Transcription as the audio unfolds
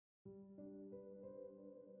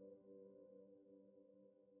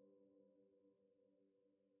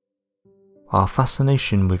Our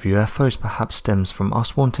fascination with UFOs perhaps stems from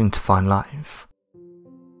us wanting to find life.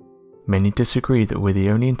 Many disagree that we're the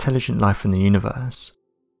only intelligent life in the universe.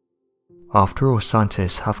 After all,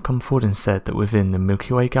 scientists have come forward and said that within the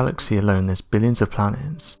Milky Way galaxy alone there's billions of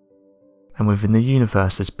planets, and within the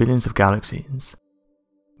universe there's billions of galaxies,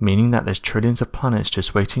 meaning that there's trillions of planets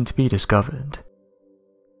just waiting to be discovered.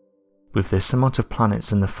 With this amount of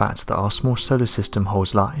planets and the fact that our small solar system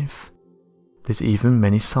holds life, there's even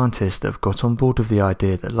many scientists that have got on board with the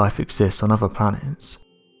idea that life exists on other planets.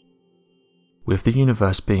 With the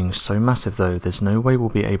universe being so massive though, there's no way we'll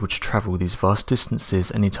be able to travel these vast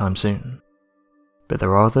distances anytime soon. But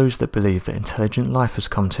there are those that believe that intelligent life has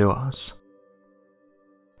come to us.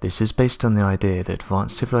 This is based on the idea that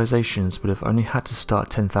advanced civilizations would have only had to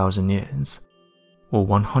start 10,000 years, or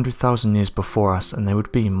 100,000 years before us, and they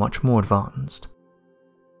would be much more advanced.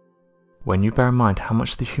 When you bear in mind how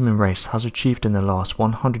much the human race has achieved in the last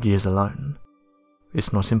 100 years alone,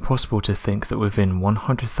 it's not impossible to think that within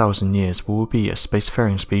 100,000 years we will be a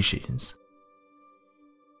spacefaring species.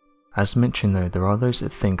 As mentioned though, there are those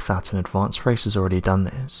that think that an advanced race has already done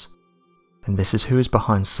this, and this is who is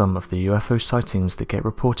behind some of the UFO sightings that get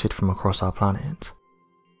reported from across our planet.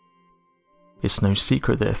 It's no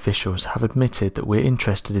secret that officials have admitted that we're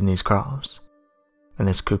interested in these crafts, and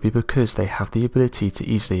this could be because they have the ability to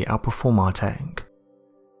easily outperform our tech.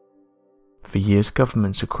 For years,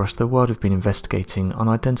 governments across the world have been investigating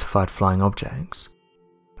unidentified flying objects,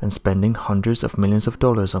 and spending hundreds of millions of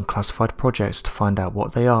dollars on classified projects to find out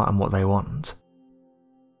what they are and what they want.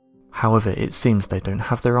 However, it seems they don't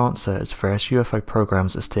have their answer as various UFO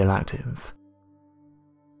programs are still active.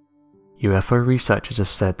 UFO researchers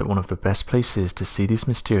have said that one of the best places to see these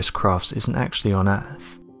mysterious crafts isn't actually on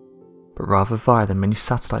Earth, but rather via the many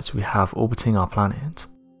satellites we have orbiting our planet.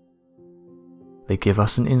 They give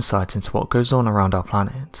us an insight into what goes on around our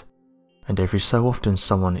planet, and every so often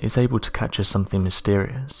someone is able to capture something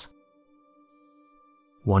mysterious.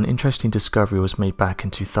 One interesting discovery was made back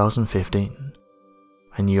in 2015,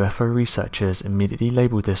 and UFO researchers immediately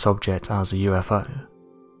labelled this object as a UFO.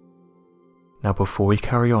 Now before we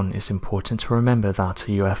carry on, it's important to remember that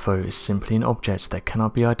a UFO is simply an object that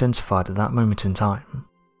cannot be identified at that moment in time.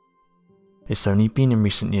 It's only been in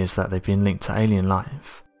recent years that they've been linked to alien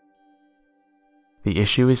life. The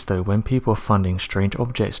issue is though, when people are finding strange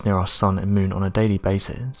objects near our sun and moon on a daily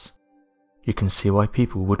basis, you can see why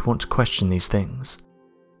people would want to question these things,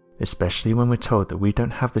 especially when we're told that we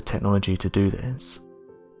don't have the technology to do this.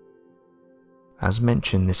 As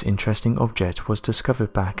mentioned, this interesting object was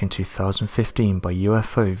discovered back in 2015 by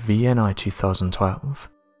UFO VNI 2012,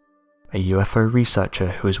 a UFO researcher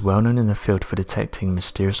who is well known in the field for detecting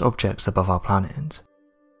mysterious objects above our planet.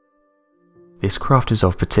 This craft is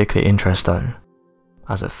of particular interest though,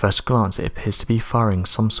 as at first glance it appears to be firing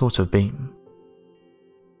some sort of beam.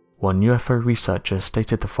 One UFO researcher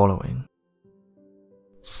stated the following: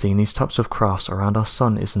 "Seeing these types of crafts around our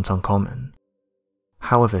sun isn't uncommon.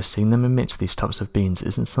 However, seeing them emit these types of beams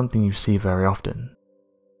isn't something you see very often.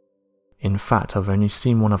 In fact, I've only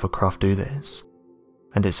seen one other craft do this,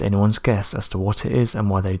 and it's anyone's guess as to what it is and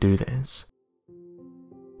why they do this.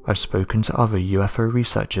 I've spoken to other UFO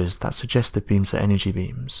researchers that suggest the beams are energy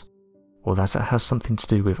beams, or that it has something to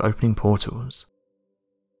do with opening portals.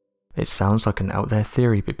 It sounds like an out there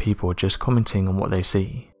theory, but people are just commenting on what they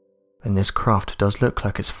see, and this craft does look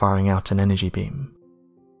like it's firing out an energy beam."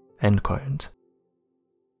 End quote.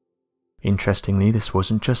 Interestingly, this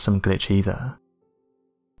wasn't just some glitch either.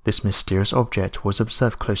 This mysterious object was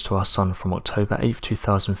observed close to our sun from October 8,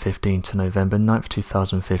 2015 to November 9,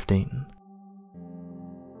 2015.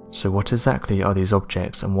 So what exactly are these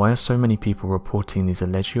objects, and why are so many people reporting these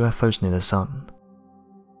alleged UFOs near the sun?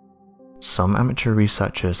 Some amateur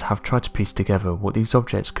researchers have tried to piece together what these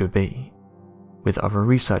objects could be, with other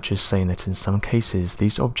researchers saying that in some cases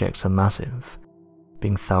these objects are massive,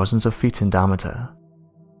 being thousands of feet in diameter.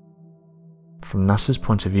 From NASA's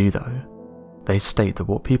point of view though, they state that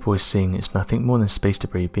what people are seeing is nothing more than space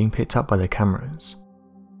debris being picked up by their cameras,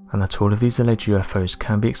 and that all of these alleged UFOs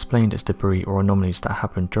can be explained as debris or anomalies that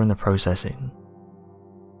happened during the processing.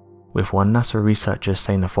 With one NASA researcher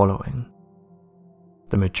saying the following: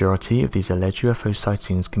 "The majority of these alleged UFO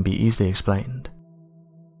sightings can be easily explained.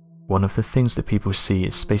 One of the things that people see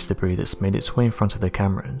is space debris that's made its way in front of their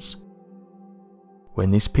cameras.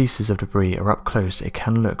 When these pieces of debris are up close, it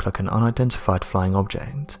can look like an unidentified flying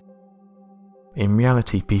object. In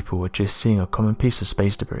reality, people are just seeing a common piece of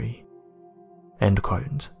space debris." End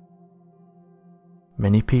quote.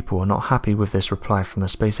 Many people are not happy with this reply from the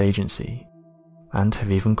space agency, and have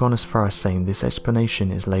even gone as far as saying this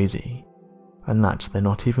explanation is lazy, and that they're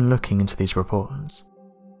not even looking into these reports.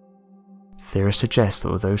 theories suggest that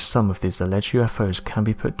although some of these alleged UFOs can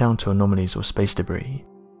be put down to anomalies or space debris,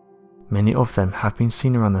 many of them have been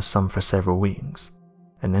seen around the sun for several weeks,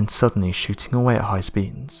 and then suddenly shooting away at high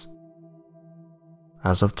speeds.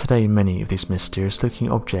 As of today, many of these mysterious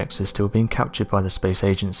looking objects are still being captured by the space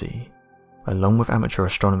agency, along with amateur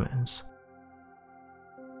astronomers.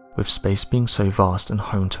 With space being so vast and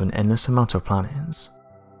home to an endless amount of planets,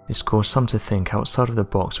 it's caused some to think outside of the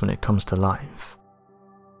box when it comes to life.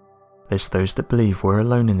 There's those that believe we're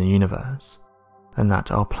alone in the universe, and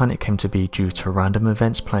that our planet came to be due to random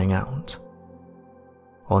events playing out.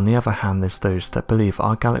 On the other hand, there's those that believe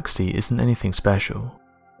our galaxy isn't anything special,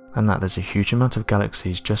 and that there's a huge amount of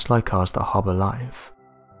galaxies just like ours that harbour life.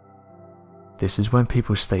 This is when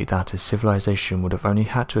people state that a civilization would have only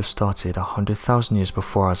had to have started 100,000 years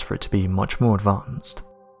before us for it to be much more advanced.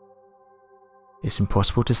 It's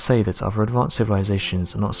impossible to say that other advanced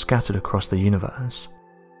civilizations are not scattered across the universe.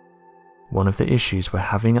 One of the issues we're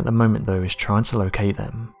having at the moment though is trying to locate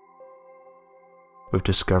them. With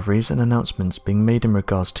discoveries and announcements being made in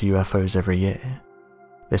regards to UFOs every year,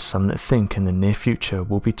 there's some that think in the near future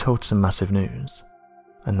we'll be told some massive news,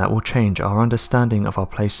 and that will change our understanding of our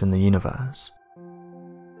place in the universe.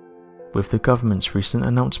 With the government's recent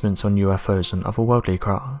announcements on UFOs and otherworldly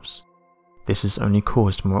crafts, this has only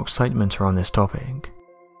caused more excitement around this topic,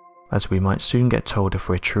 as we might soon get told if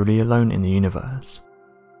we're truly alone in the universe.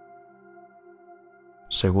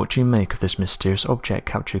 So what do you make of this mysterious object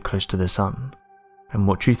captured close to the sun, and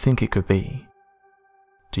what do you think it could be?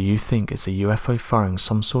 Do you think it's a UFO firing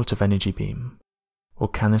some sort of energy beam, or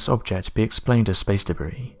can this object be explained as space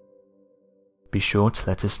debris? Be sure to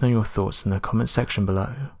let us know your thoughts in the comment section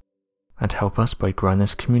below, and help us by growing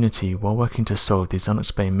this community while working to solve these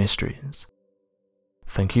unexplained mysteries.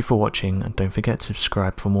 Thank you for watching, and don't forget to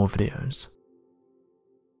subscribe for more videos.